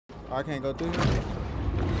Oh, I can't go through here.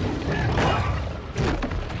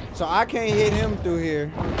 So I can't hit him through here.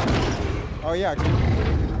 Oh yeah, I can.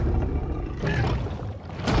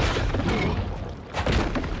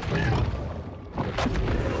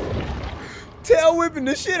 Tail whipping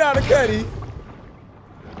the shit out of Cuddy.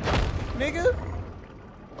 Nigga.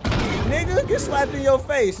 Nigga, get slapped in your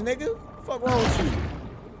face, nigga. Fuck wrong with you?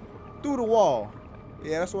 Through the wall.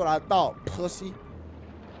 Yeah, that's what I thought, pussy.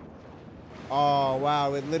 Oh,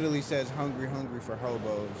 wow. It literally says hungry, hungry for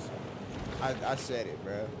hobos. I said it,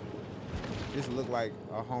 bro. This look like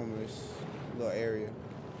a homeless little area.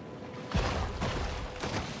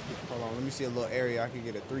 Hold on, let me see a little area. I can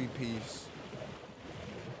get a 3-piece.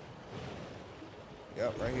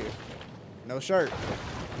 Yep, right here. No shirt.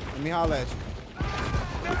 Let me holler at you.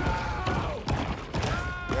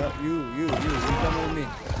 Yep, you coming with me.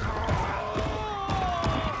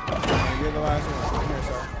 And you're the last one. Come here,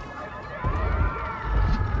 sir.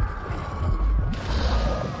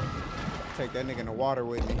 Take that nigga in the water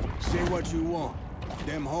with me. Say what you want.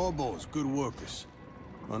 Them hobos, good workers.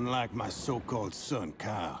 Unlike my so-called son,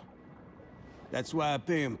 Kyle. That's why I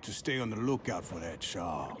pay him to stay on the lookout for that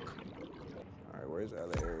shark. Alright, where's the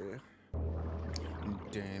other area?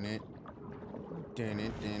 Damn it. Damn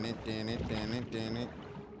it, damn it, damn it, damn it, damn it.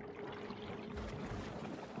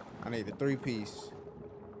 I need a 3-piece.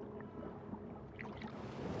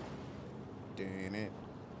 Damn it.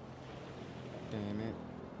 Damn it.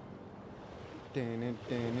 Damn it,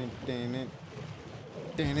 damn it, damn it.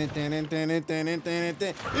 Damn it, damn it, damn it, damn it, damn it, damn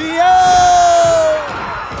it. Yo!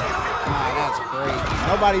 Nah, that's crazy.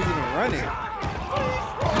 Nobody's even running.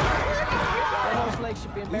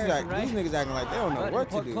 Should be embarrassing, right? These niggas acting like they don't know what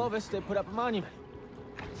to do. Clovis, they put up a monument.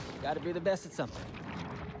 Gotta be the best at something.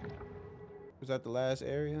 Was that the last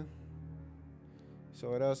area?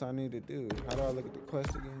 So what else I need to do? How do I look at the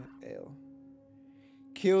quest again? L.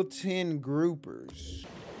 Kill 10 groupers.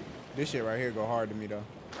 This shit right here go hard to me though.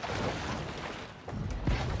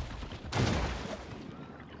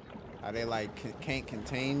 How they like can't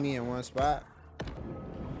contain me in one spot?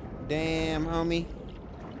 Damn, homie.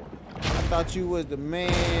 I thought you was the man,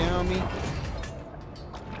 homie.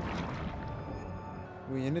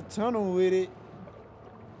 We in the tunnel with it.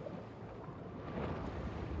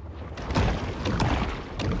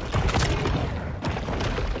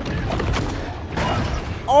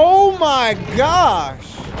 Oh my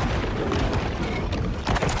gosh.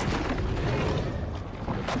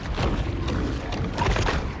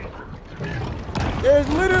 There's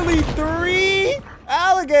literally 3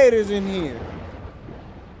 alligators in here.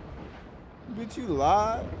 Bitch, you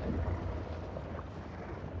lied.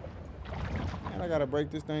 And I gotta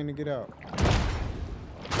break this thing to get out.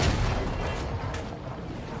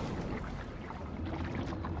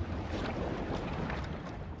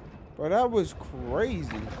 Bro, that was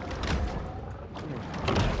crazy.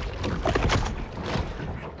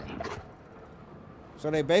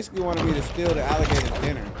 So they basically wanted me to steal the alligator's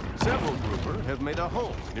dinner. Several grouper have made a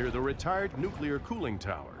home near the retired nuclear cooling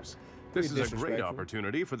towers. This is a great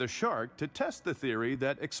opportunity for the shark to test the theory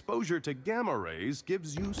that exposure to gamma rays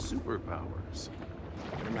gives you superpowers.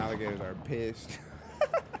 Them alligators are pissed.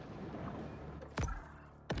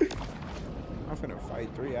 I'm finna fight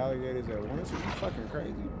 3 alligators at once. Are you fucking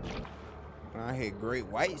crazy? When I hit great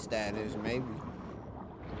white status, maybe.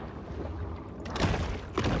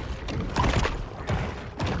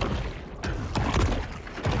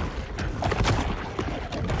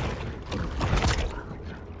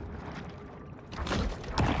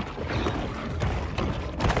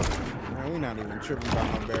 Not even tripping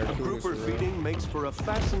about my barracuda. Grouper feeding makes for a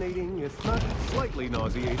fascinating, if not slightly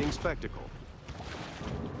nauseating spectacle.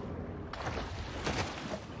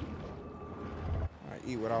 I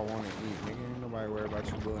eat what I want to eat, nigga. Ain't nobody worry about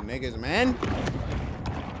you little niggas, man.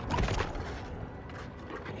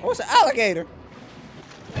 Oh, it's an alligator.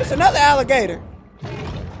 It's another alligator.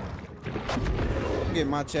 I'm getting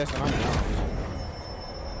my chest and I'm out.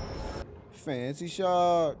 Fancy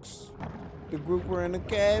sharks. The grouper and the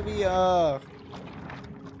caviar.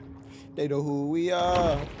 They know who we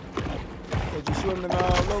are. Cause you swimming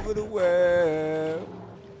all over the world.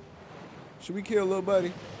 Should we kill little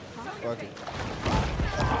buddy? Fuck it.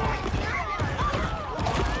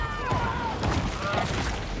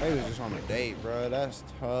 They was just on a date, bro. That's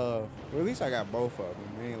tough. Well, at least I got both of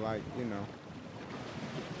them. It ain't like, you know,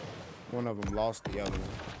 one of them lost the other one.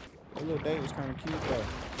 That little date was kind of cute, though.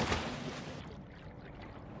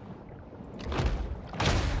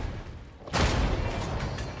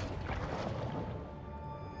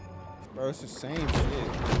 Bro, it's the same shit.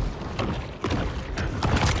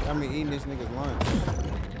 Got me eating this nigga's lunch.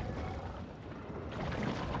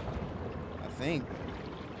 I think.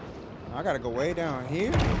 I gotta go way down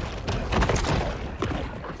here.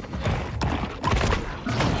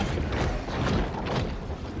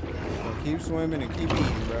 Keep swimming and keep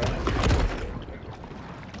eating, bro.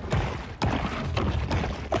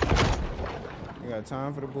 You got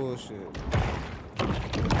time for the bullshit.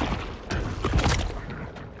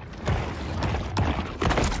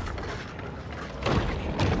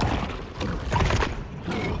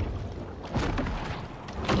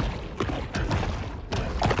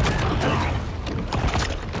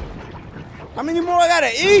 How many more I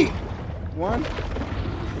gotta eat? One.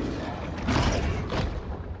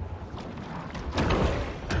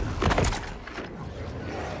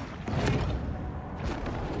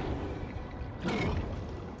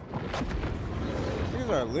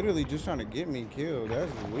 Are literally just trying to get me killed.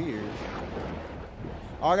 That's weird.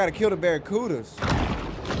 Oh, I gotta kill the barracudas.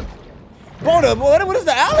 Bro, what is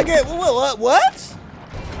the alligator? What?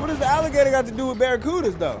 What does the alligator got to do with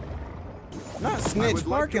barracudas, though? Not snitch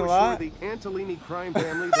parking lot. The Antolini crime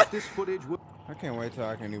family that this footage will. I can't wait till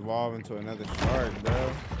I can evolve into another shark,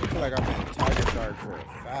 bro. I feel like I've been a tiger shark for a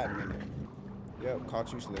fat minute. Yep,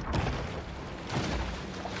 caught you slipping.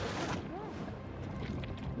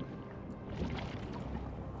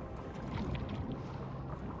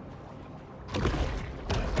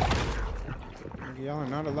 Y'all are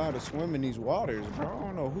not allowed to swim in these waters, bro. I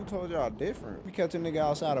don't know who told y'all different. We kept a nigga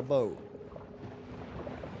outside a boat.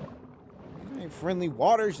 These ain't friendly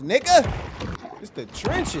waters, nigga. It's the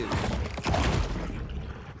trenches.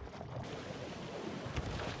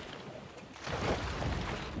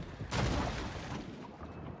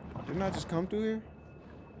 Didn't I just come through here?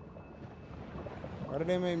 Why did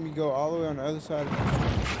they make me go all the way on the other side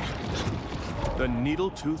of the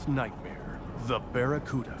needle-toothed nightmare, the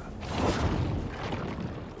barracuda.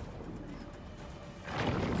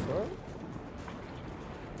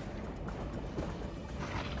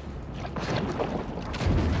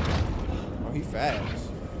 Fast.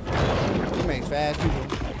 He makes fast people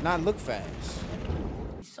not look fast.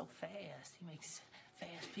 He's so fast. He makes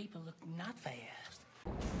fast people look not fast.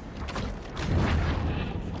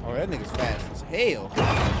 Oh, that nigga's fast as hell.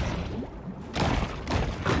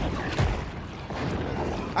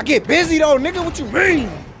 I get busy though, nigga. What you mean?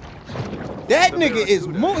 That nigga is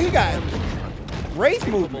he got race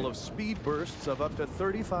movement. Of speed bursts of up to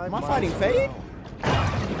 35 Am I fighting Fade?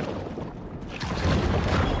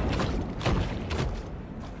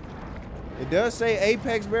 It does say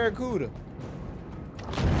Apex Barracuda.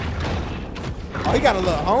 Oh, he got a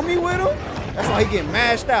little homie with him? That's why he getting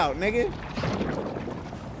mashed out, nigga.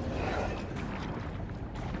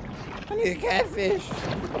 I need a catfish.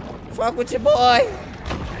 Fuck with your boy.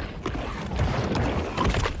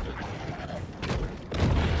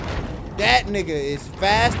 That nigga is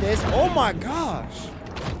fast as, oh my gosh.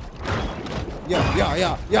 Yeah.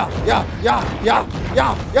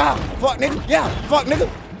 Fuck nigga, yeah, fuck nigga.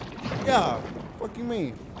 Yeah, fuck you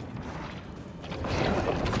mean?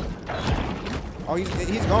 Oh,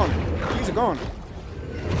 he's gone. He's a goner.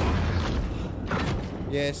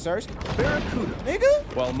 Yes, sir. Barracuda.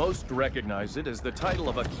 Nigga? While most recognize it as the title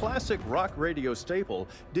of a classic rock radio staple,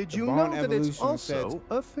 did you know that it's also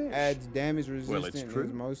a fish? Adds damage resistance. Well, it's true.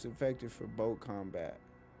 And is most effective for boat combat.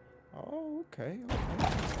 Oh, okay.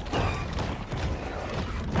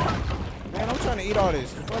 Man, I'm trying to eat all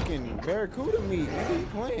this fucking barracuda meat. Nigga, you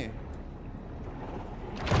playing?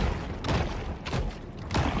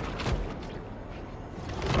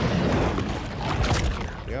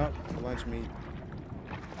 Yep, lunch meat.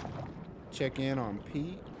 Check in on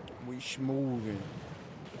Pete. We schmoovin'.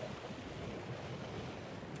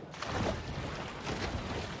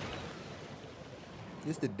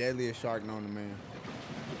 This is the deadliest shark known to man.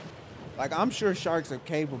 Like, I'm sure sharks are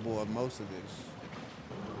capable of most of this.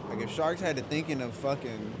 Like, if sharks had the thinking of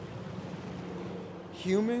fucking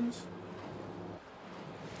humans,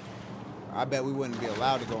 I bet we wouldn't be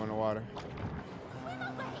allowed to go in the water.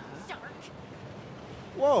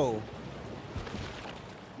 Whoa.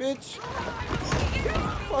 Bitch. What the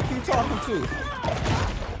fuck you talking to?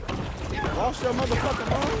 Lost your motherfucking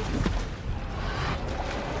mind?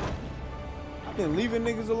 I've been leaving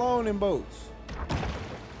niggas alone in boats.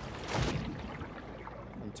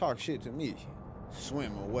 And talk shit to me.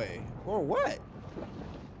 Swim away. Or what?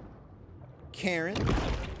 Karen.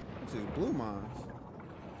 This is blue mines.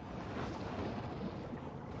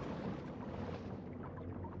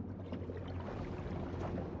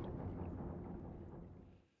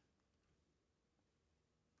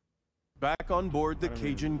 Back on board the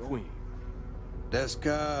Cajun Queen. That's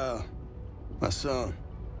Kyle, my son.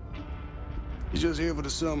 He's just here for the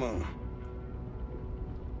summer.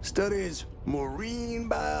 Studies marine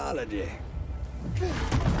biology.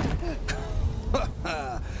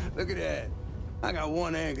 Look at that. I got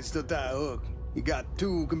one hand can still tie a hook. You got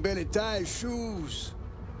two can barely tie his shoes.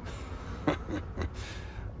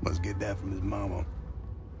 Must get that from his mama.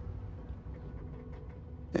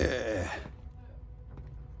 Yeah.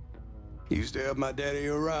 He used to help my daddy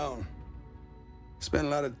around. Spent a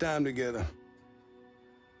lot of time together.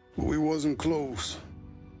 But we wasn't close.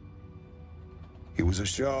 He was a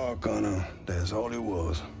shark hunter. That's all he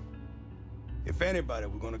was. If anybody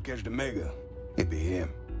were gonna catch the mega, it'd be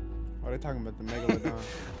him. Oh, they talking about the megalodon.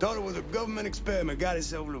 Thought it was a government experiment, got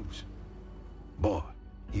himself loose. Boy,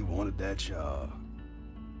 he wanted that shark.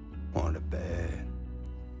 Wanted it bad.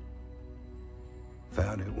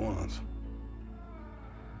 Found it once.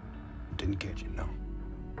 Didn't catch it, no.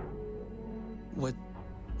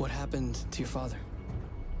 What happened to your father?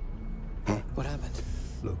 Huh? What happened?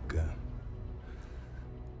 Look,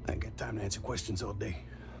 I ain't got time to answer questions all day.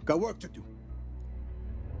 Got work to do.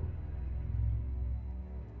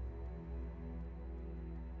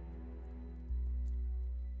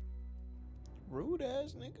 Rude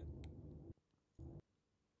ass nigga.